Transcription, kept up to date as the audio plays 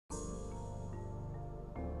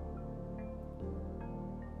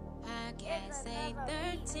Podcast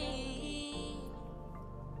 813.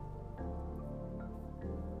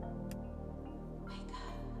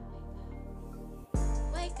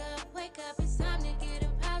 Wake up, it's time to get a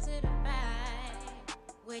positive vibe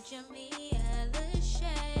with Jamia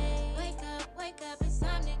Lachey. Wake up, it's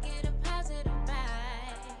time to get a positive vibe.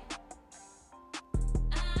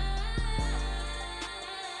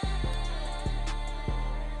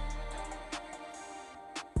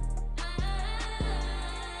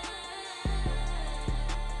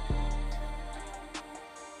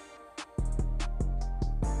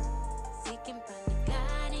 Seeking from the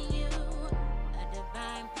God in you, a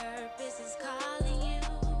divine purpose is calling you.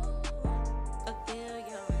 Fulfill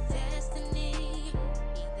your destiny,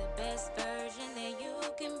 be the best version that you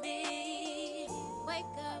can be. Wake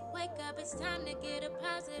up, it's time to get a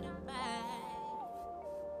positive vibe.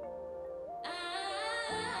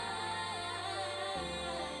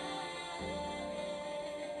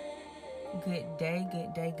 Good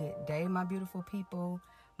day, my beautiful people,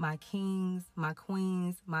 my kings, my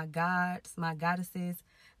queens, my gods, my goddesses.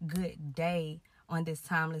 Good day on this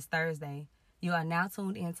timeless Thursday. You are now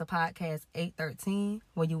tuned into podcast 813,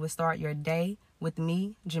 where you will start your day with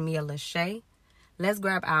me, Jamia Lachey. Let's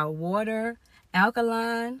grab our water,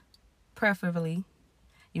 alkaline, preferably.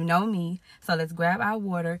 You know me. So let's grab our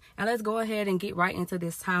water and let's go ahead and get right into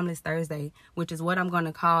this timeless Thursday, which is what I'm going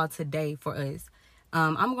to call today for us.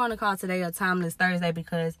 I'm going to call today a timeless Thursday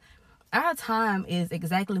because our time is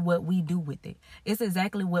exactly what we do with it. It's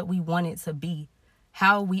exactly what we want it to be.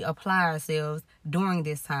 How we apply ourselves during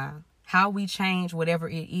this time. How we change whatever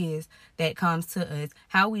it is that comes to us.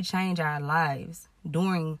 How we change our lives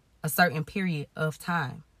during a certain period of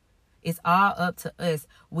time. It's all up to us.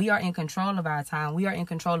 We are in control of our time. We are in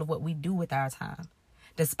control of what we do with our time.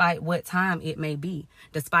 Despite what time it may be.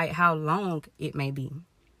 Despite how long it may be.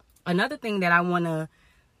 Another thing that I want to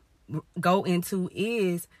go into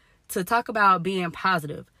is to talk about being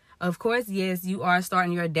positive. Of course, yes, you are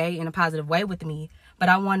starting your day in a positive way with me, but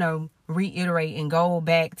I want to reiterate and go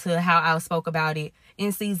back to how I spoke about it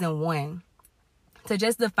in season 1 to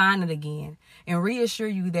just define it again and reassure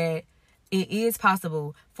you that it is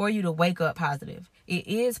possible for you to wake up positive. It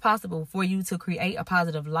is possible for you to create a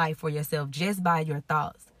positive life for yourself just by your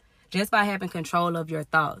thoughts, just by having control of your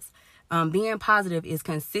thoughts. Being positive is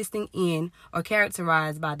consisting in or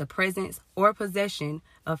characterized by the presence or possession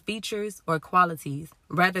of features or qualities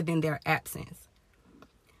rather than their absence.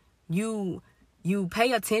 You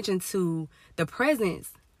pay attention to the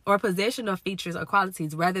presence or possession of features or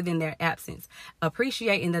qualities rather than their absence,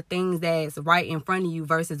 appreciating the things that's right in front of you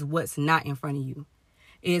versus what's not in front of you.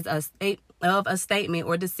 It is a state of a statement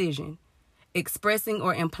or decision, expressing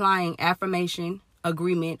or implying affirmation,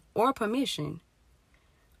 agreement, or permission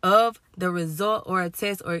of the result or a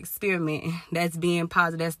test or experiment that's being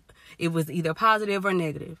positive. It was either positive or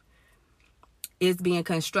negative. It's being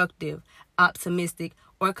constructive, optimistic,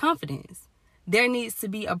 or confidence. There needs to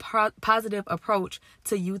be a positive approach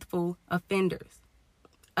to youthful offenders.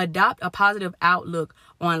 Adopt a positive outlook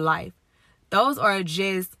on life. Those are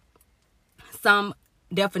just some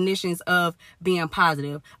definitions of being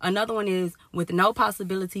positive. Another one is with no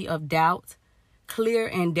possibility of doubt, clear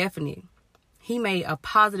and definite. He made a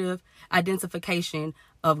positive identification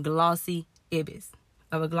of a glossy ibis.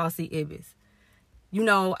 You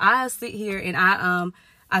know, I sit here and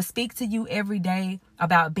I speak to you every day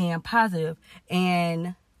about being positive,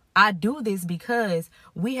 and I do this because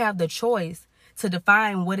we have the choice to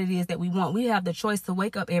define what it is that we want. We have the choice to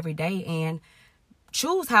wake up every day and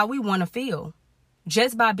choose how we want to feel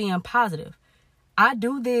just by being positive. I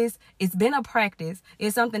do this. It's been a practice.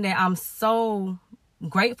 It's something that I'm so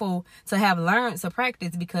grateful to have learned to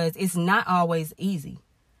practice because it's not always easy.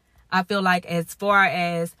 I feel like as far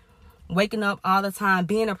as waking up all the time,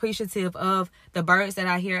 being appreciative of the birds that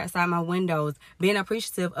I hear outside my windows, being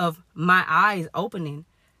appreciative of my eyes opening,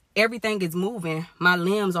 everything is moving, my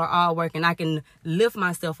limbs are all working, I can lift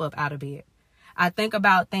myself up out of bed. I think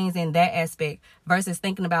about things in that aspect versus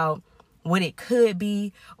thinking about what it could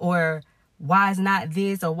be or why is not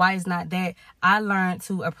this or why is not that. I learned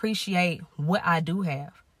to appreciate what I do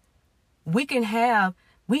have. We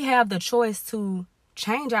have the choice to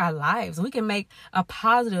change our lives. We can make a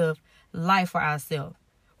positive life for ourselves.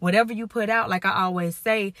 Whatever you put out, like I always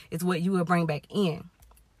say, is what you will bring back in.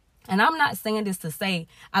 And I'm not saying this to say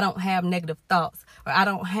I don't have negative thoughts or I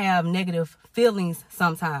don't have negative feelings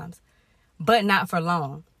sometimes, but not for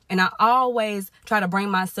long. And I always try to bring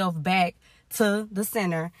myself back to the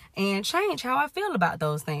center and change how I feel about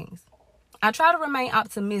those things. I try to remain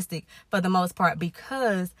optimistic for the most part,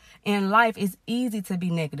 because in life it's easy to be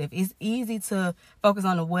negative. It's easy to focus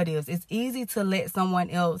on the what ifs. It's easy to let someone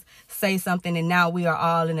else say something and now we are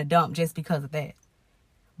all in a dump just because of that.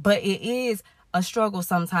 But it is a struggle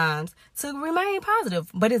sometimes to remain positive,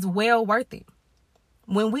 but it's well worth it.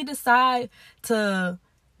 When we decide to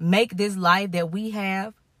make this life that we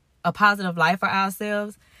have a positive life for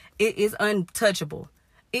ourselves, it is untouchable.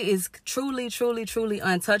 It is truly, truly, truly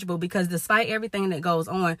untouchable, because despite everything that goes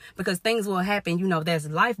on, because things will happen, you know, that's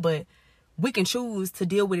life, but we can choose to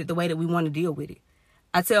deal with it the way that we want to deal with it.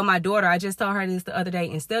 I tell my daughter, I just told her this the other day,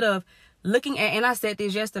 instead of looking at, and I said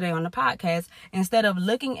this yesterday on the podcast, instead of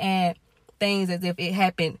looking at things as if it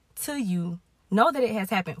happened to you, know that it has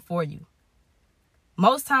happened for you.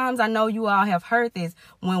 Most times, I know you all have heard this,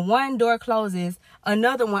 when one door closes,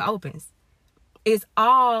 another one opens. It's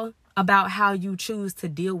all about how you choose to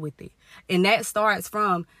deal with it. And that starts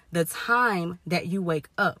from the time that you wake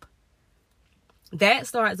up. That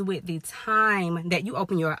starts with the time that you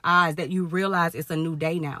open your eyes, that you realize it's a new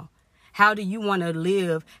day now. How do you want to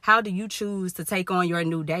live? How do you choose to take on your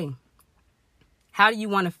new day? How do you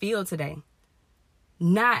want to feel today?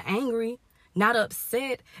 Not angry, not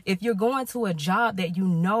upset. If you're going to a job that you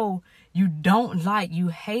know you don't like, you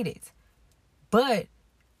hate it, but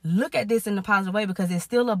look at this in a positive way, because it's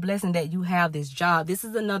still a blessing that you have this job. This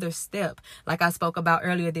is another step, like I spoke about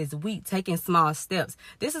earlier this week, taking small steps.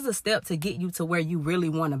 This is a step to get you to where you really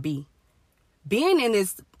want to be. Being in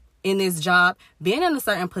this job, being in a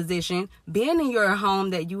certain position, being in your home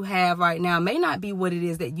that you have right now may not be what it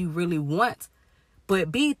is that you really want,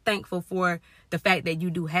 but be thankful for the fact that you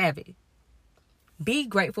do have it. Be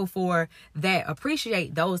grateful for that.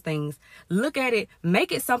 Appreciate those things. Look at it.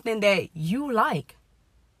 Make it something that you like.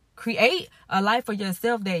 Create a life for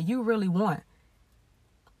yourself that you really want.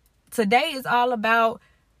 Today is all about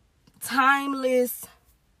timeless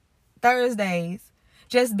Thursdays.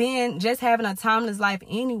 Just having a timeless life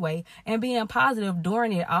anyway, and being positive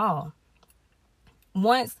during it all.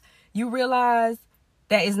 Once you realize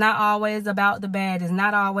that it's not always about the bad, it's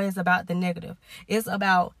not always about the negative, it's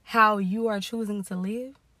about how you are choosing to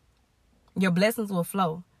live, your blessings will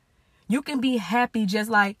flow. You can be happy just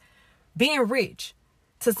like being rich.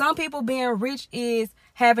 To some people, being rich is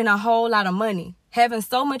having a whole lot of money, having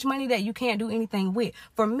so much money that you can't do anything with.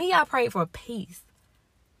 For me, I prayed for peace.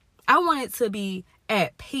 I wanted to be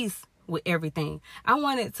at peace with everything. I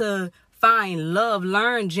wanted to find love,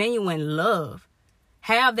 learn genuine love,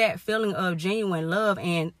 have that feeling of genuine love,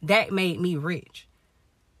 and that made me rich.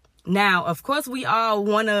 Now, of course, we all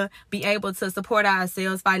want to be able to support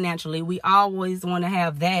ourselves financially. We always want to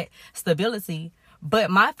have that stability.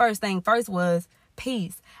 But my first thing first was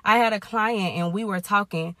peace. I had a client and we were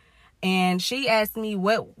talking, and she asked me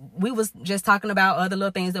what we was just talking about, other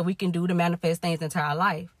little things that we can do to manifest things into our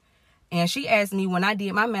life. And she asked me, when I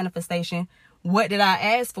did my manifestation, what did I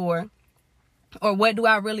ask for, or what do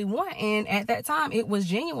I really want? And at that time, it was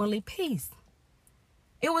genuinely peace.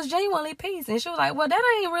 It was genuinely peace. And she was like, well,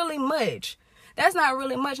 that ain't really much. That's not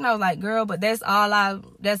really much. And I was like, girl, but that's all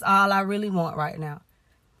I really want right now.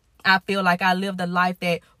 I feel like I lived a life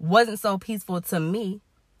that wasn't so peaceful to me.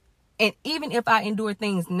 And even if I endure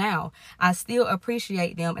things now, I still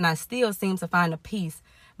appreciate them, and I still seem to find a peace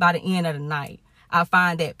by the end of the night. I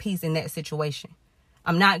find that peace in that situation.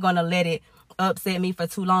 I'm not going to let it upset me for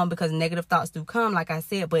too long, because negative thoughts do come, like I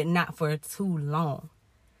said, but not for too long.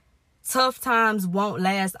 Tough times won't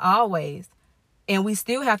last always. And we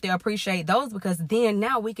still have to appreciate those, because then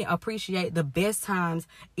now we can appreciate the best times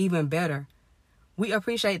even better. We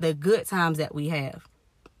appreciate the good times that we have.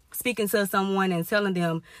 Speaking to someone and telling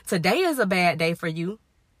them, today is a bad day for you.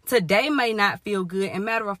 Today may not feel good. And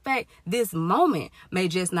matter of fact, this moment may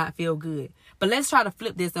just not feel good. But let's try to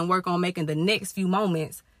flip this and work on making the next few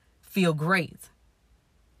moments feel great.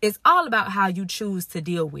 It's all about how you choose to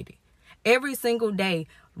deal with it. Every single day,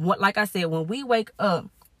 like I said, when you wake up,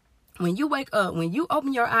 when you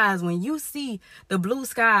open your eyes, when you see the blue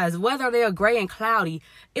skies, whether they're gray and cloudy,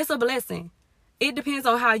 it's a blessing. It depends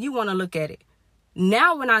on how you want to look at it.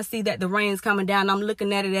 Now, when I see that the rain's coming down, I'm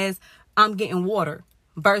looking at it as I'm getting water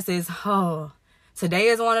versus, today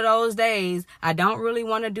is one of those days. I don't really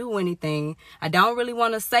want to do anything. I don't really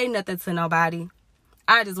want to say nothing to nobody.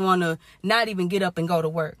 I just want to not even get up and go to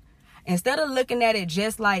work. Instead of looking at it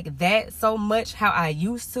just like that so much how I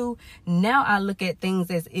used to, now I look at things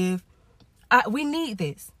as if we need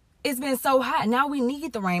this. It's been so hot. Now we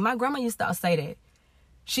need the rain. My grandma used to say that.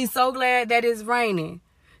 She's so glad that it's raining.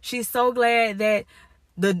 She's so glad that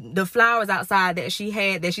the flowers outside that she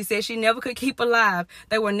had, that she said she never could keep alive,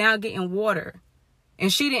 they were now getting water.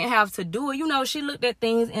 and she didn't have to do it. You know, she looked at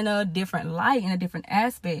things in a different light, in a different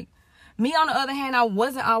aspect. Me, on the other hand, I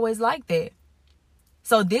wasn't always like that.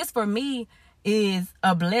 So this for me is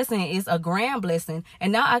a blessing. It's a grand blessing.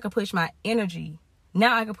 And now I can push my energy.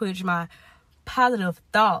 Now I can push my positive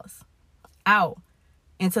thoughts out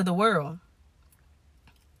into the world.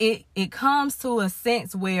 It comes to a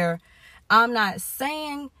sense where I'm not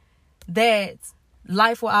saying that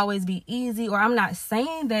life will always be easy, or I'm not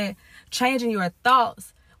saying that changing your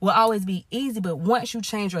thoughts will always be easy, but once you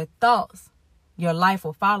change your thoughts, your life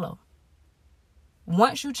will follow.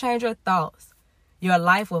 Once you change your thoughts, your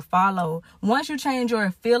life will follow. Once you change your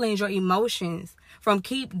feelings, your emotions, from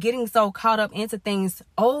keep getting so caught up into things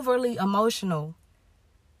overly emotional,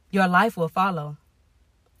 your life will follow.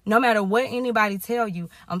 No matter what anybody tell you,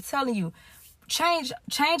 I'm telling you, change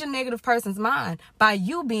a negative person's mind by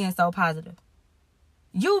you being so positive.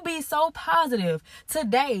 You be so positive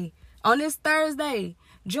today, on this Thursday,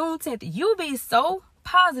 June 10th. You be so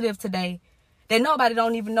positive today that nobody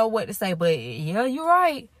don't even know what to say. But yeah, you're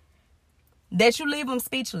right. That you leave them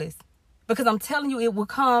speechless. Because I'm telling you, it will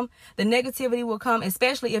come. The negativity will come,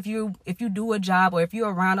 especially if you do a job, or if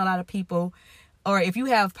you're around a lot of people, or if you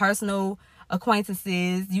have personal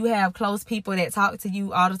acquaintances, you have close people that talk to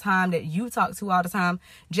you all the time, that you talk to all the time.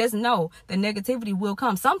 Just know the negativity will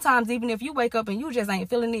come. Sometimes even if you wake up and you just ain't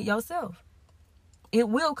feeling it yourself, it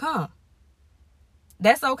will come.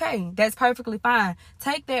 That's okay. That's perfectly fine.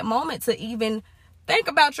 Take that moment to even think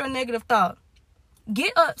about your negative thought.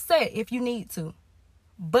 Get upset if you need to.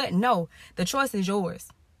 But no, the choice is yours.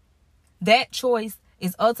 That choice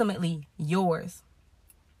is ultimately yours.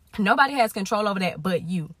 Nobody has control over that but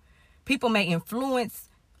you. People may influence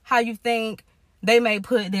how you think. They may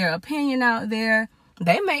put their opinion out there.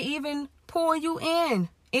 They may even pull you in.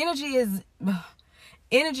 Energy is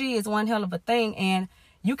one hell of a thing, and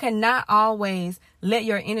you cannot always let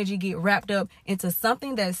your energy get wrapped up into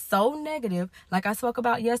something that's so negative, like I spoke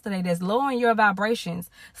about yesterday, that's lowering your vibrations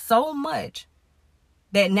so much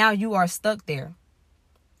that now you are stuck there.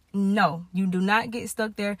 No, you do not get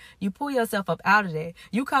stuck there. You pull yourself up out of there.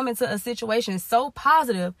 You come into a situation so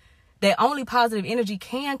positive that only positive energy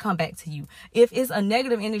can come back to you. If it's a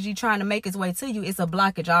negative energy trying to make its way to you, it's a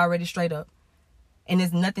blockage already straight up. And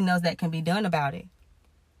there's nothing else that can be done about it.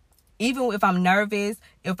 Even if I'm nervous,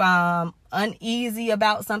 if I'm uneasy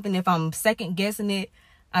about something, if I'm second guessing it,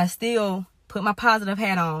 I still put my positive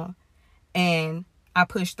hat on and I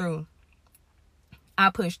push through.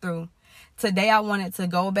 Today I wanted to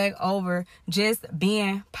go back over just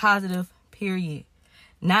being positive, period.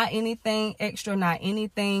 Not anything extra, not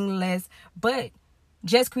anything less, but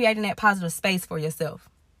just creating that positive space for yourself.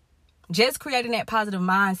 Just creating that positive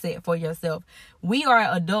mindset for yourself. We are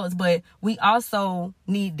adults, but we also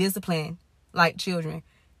need discipline like children.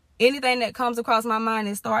 Anything that comes across my mind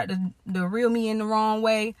and start to reel me in the wrong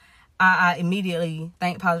way, I immediately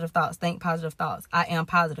think positive thoughts. I am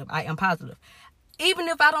positive. Even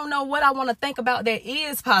if I don't know what I want to think about that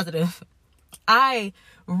is positive, I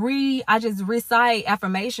just recite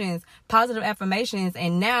affirmations, positive affirmations,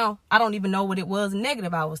 and now I don't even know what it was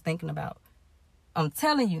negative I was thinking about. I'm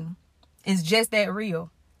telling you, it's just that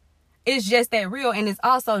real. It's just that real, and it's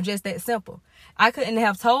also just that simple. I couldn't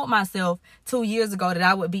have told myself 2 years ago that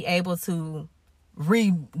I would be able to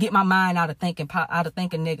get my mind out of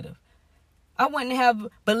thinking negative. I wouldn't have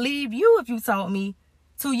believed you if you told me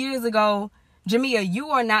 2 years ago, Jamia, you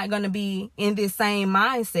are not going to be in this same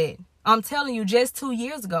mindset. I'm telling you, just 2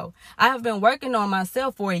 years ago. I have been working on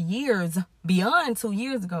myself for years, beyond 2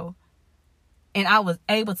 years ago. And I was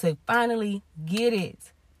able to finally get it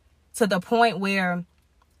to the point where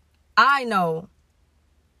I know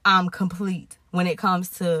I'm complete when it comes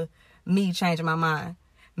to me changing my mind.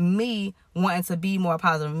 Me wanting to be more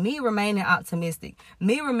positive. Me remaining optimistic.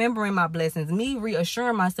 Me remembering my blessings. Me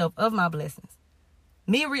reassuring myself of my blessings.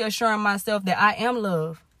 Me reassuring myself that I am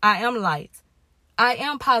love. I am light. I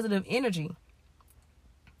am positive energy.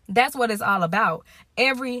 That's what it's all about.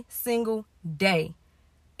 Every single day.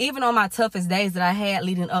 Even on my toughest days that I had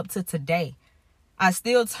leading up to today, I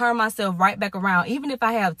still turn myself right back around. Even if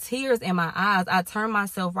I have tears in my eyes, I turn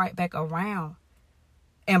myself right back around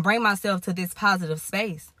and bring myself to this positive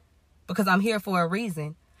space because I'm here for a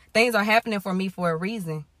reason. Things are happening for me for a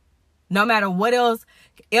reason. No matter what else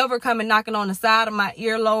ever coming knocking on the side of my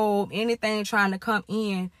earlobe, anything trying to come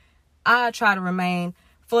in, I try to remain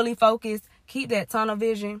fully focused, keep that tunnel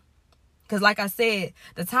vision. Because like I said,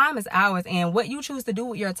 the time is ours, and what you choose to do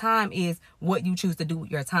with your time is what you choose to do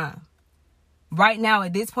with your time. Right now,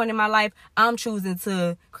 at this point in my life, I'm choosing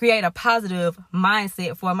to create a positive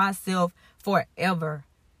mindset for myself forever,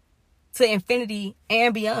 to infinity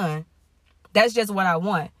and beyond. That's just what I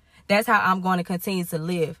want. That's how I'm going to continue to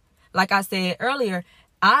live. Like I said earlier,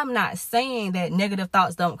 I'm not saying that negative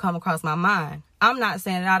thoughts don't come across my mind. I'm not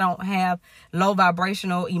saying that I don't have low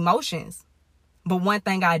vibrational emotions. But one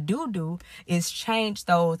thing I do is change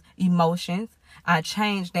those emotions. I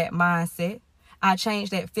change that mindset. I change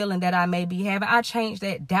that feeling that I may be having. I change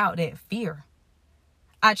that doubt, that fear.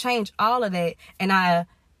 I change all of that, and I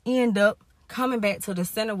end up coming back to the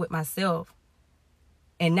center with myself.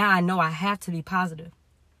 And now I know I have to be positive.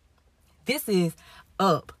 This is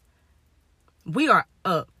up. We are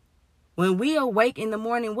up. When we awake in the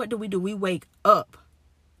morning, what do? We wake up.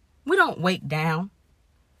 We don't wake down.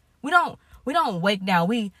 We don't wake down.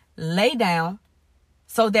 We lay down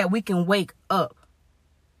so that we can wake up.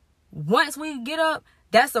 Once we get up,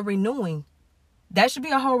 that's a renewing. That should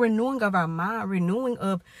be a whole renewing of our mind, renewing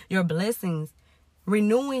of your blessings,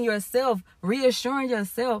 renewing yourself, reassuring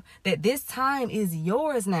yourself that this time is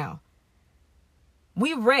yours now.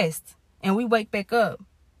 We rest and we wake back up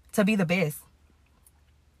to be the best.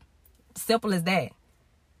 Simple as that.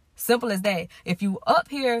 Simple as that. If you up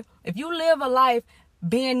here, if you live a life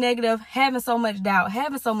being negative, having so much doubt,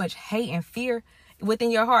 having so much hate and fear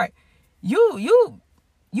within your heart, you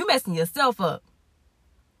messing yourself up.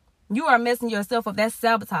 You are messing yourself up. That's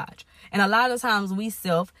sabotage. And a lot of times we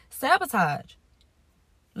self-sabotage.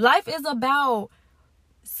 Life is about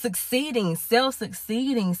succeeding,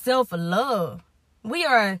 self-succeeding, self-love. We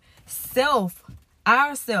are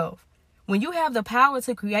ourself. When you have the power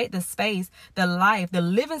to create the space, the life, the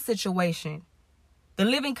living situation, the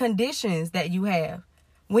living conditions that you have,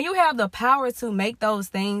 when you have the power to make those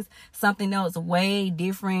things something else way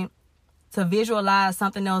different, to visualize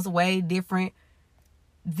something else way different,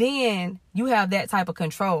 then you have that type of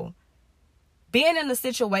control. Being in a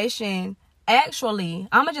situation, actually,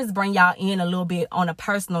 I'm going to just bring y'all in a little bit on a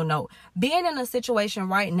personal note. Being in a situation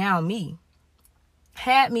right now,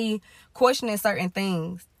 had me questioning certain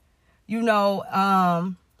things,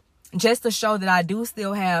 just to show that I do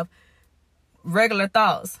still have regular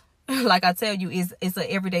thoughts. Like I tell you, it's an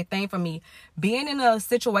everyday thing for me. Being in a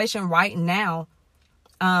situation right now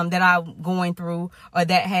that I'm going through, or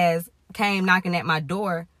that has came knocking at my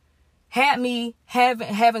door, had me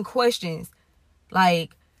having questions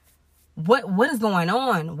like, what is going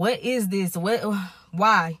on? What is this?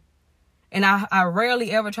 Why? And I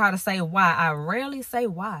rarely ever try to say why. I rarely say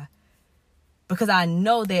why, because I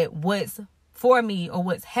know that what's for me or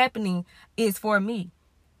what's happening is for me.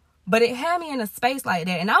 But it had me in a space like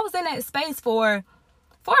that, and I was in that space for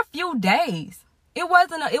a few days. It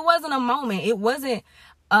wasn't a moment. It wasn't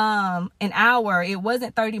an hour. It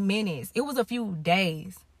wasn't 30 minutes. It was a few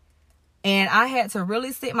days. And I had to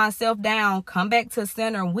really sit myself down, come back to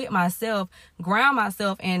center with myself, ground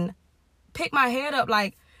myself, and pick my head up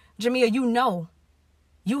like, Jamia,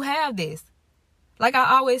 you have this. Like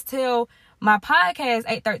I always tell my podcast,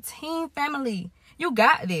 813 family, you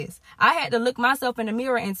got this. I had to look myself in the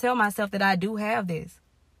mirror and tell myself that I do have this.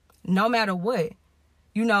 No matter what.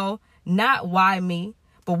 Not why me,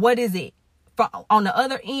 but what is it? On the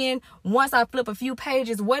other end, once I flip a few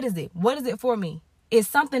pages, what is it? What is it for me? It's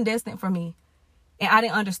something distant for me. And I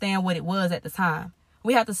didn't understand what it was at the time.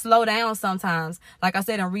 We have to slow down sometimes, like I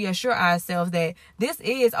said, and reassure ourselves that this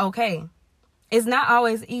is okay. It's not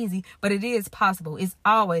always easy, but it is possible. It's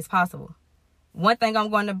always possible. One thing I'm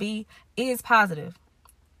going to be is positive.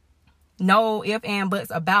 No ifs and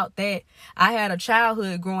buts about that. I had a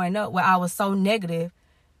childhood growing up where I was so negative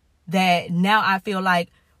that now I feel like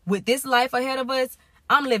with this life ahead of us,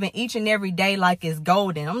 I'm living each and every day like it's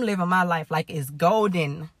golden. I'm living my life like it's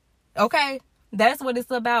golden. Okay? That's what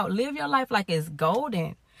it's about. Live your life like it's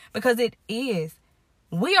golden. Because it is.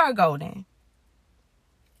 We are golden.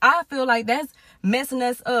 I feel like that's messing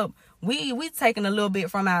us up. We taking a little bit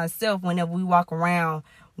from ourselves whenever we walk around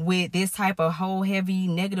with this type of whole heavy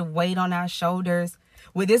negative weight on our shoulders,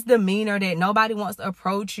 with this demeanor that nobody wants to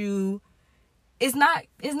approach you. It's not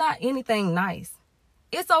anything nice.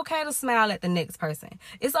 It's okay to smile at the next person.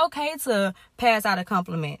 It's okay to pass out a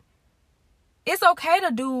compliment. It's okay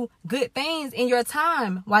to do good things in your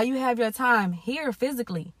time while you have your time here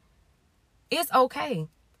physically. It's okay.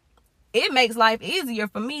 It makes life easier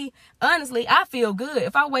for me. Honestly, I feel good.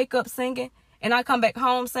 If I wake up singing and I come back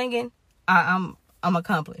home singing, I'm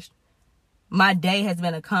accomplished. My day has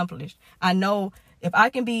been accomplished. I know if I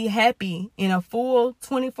can be happy in a full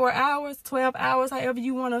 24 hours, 12 hours, however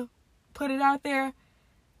you want to put it out there,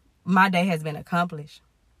 my day has been accomplished.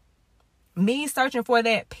 Me searching for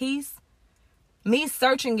that peace, me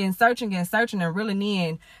searching and really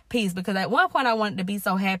needing peace, because at one point I wanted to be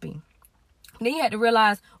so happy. Then you had to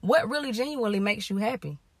realize what really genuinely makes you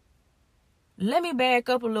happy. let me back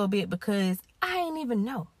up a little bit because I ain't even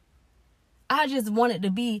know. I just wanted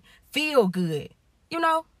to feel good, you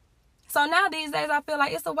know? So now these days, I feel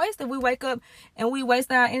like it's a waste if we wake up and we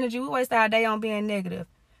waste our energy. We waste our day on being negative,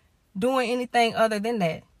 doing anything other than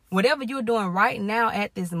that. Whatever you're doing right now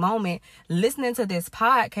at this moment, listening to this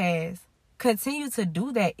podcast, continue to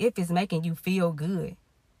do that if it's making you feel good.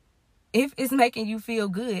 If it's making you feel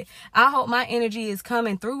good. I hope my energy is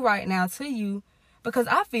coming through right now to you because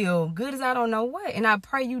I feel good as I don't know what. And I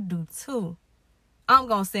pray you do too. I'm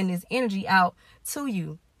going to send this energy out to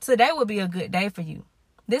you. Today will be a good day for you.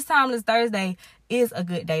 This Timeless Thursday is a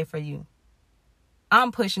good day for you.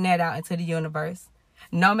 I'm pushing that out into the universe.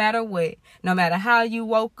 No matter what, no matter how you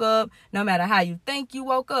woke up, no matter how you think you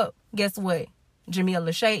woke up, guess what? Jamia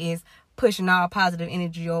Lachey is pushing all positive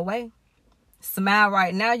energy your way. Smile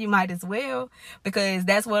right now, you might as well, because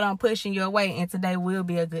that's what I'm pushing your way, and today will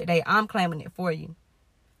be a good day. I'm claiming it for you.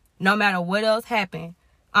 No matter what else happened,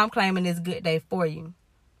 I'm claiming this good day for you.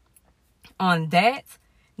 On that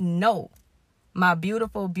note, my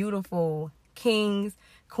beautiful, beautiful kings,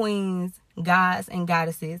 queens, gods, and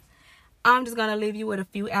goddesses, I'm just going to leave you with a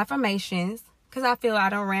few affirmations because I feel I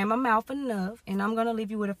done ran my mouth enough, and I'm going to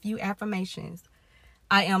leave you with a few affirmations.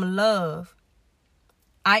 I am love.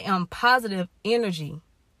 I am positive energy.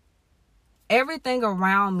 Everything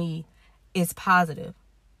around me is positive.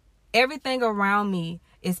 Everything around me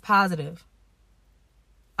is positive.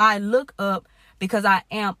 I look up because I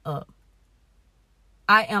am up.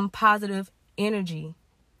 I am positive energy.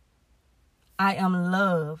 I am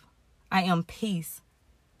love. I am peace.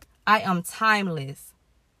 I am timeless.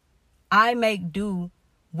 I make do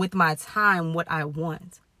with my time what I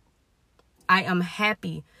want. I am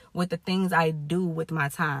happy with the things I do with my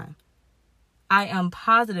time. I am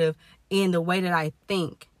positive in the way that I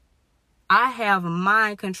think. I have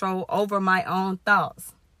mind control over my own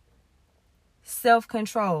thoughts.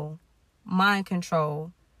 Self-control, mind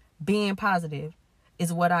control, being positive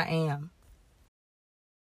is what I am.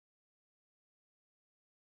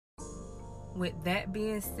 With that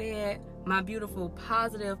being said, my beautiful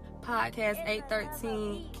positive podcast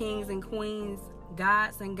 813 kings and queens,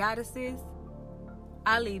 gods and goddesses,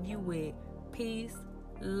 I leave you with peace,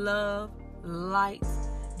 love, light,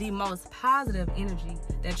 the most positive energy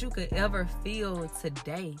that you could ever feel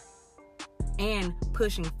today, and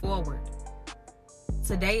pushing forward.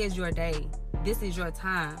 Today is your day. This is your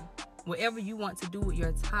time. Whatever you want to do with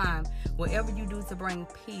your time, whatever you do to bring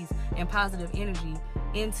peace and positive energy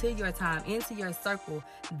into your time, into your circle,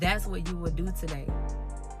 that's what you will do today.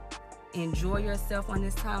 Enjoy yourself on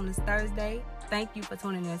this Timeless Thursday. Thank you for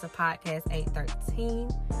tuning in to Podcast 813.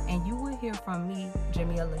 And you will hear from me,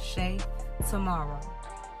 Jamia Lachey, tomorrow.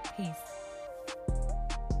 Peace.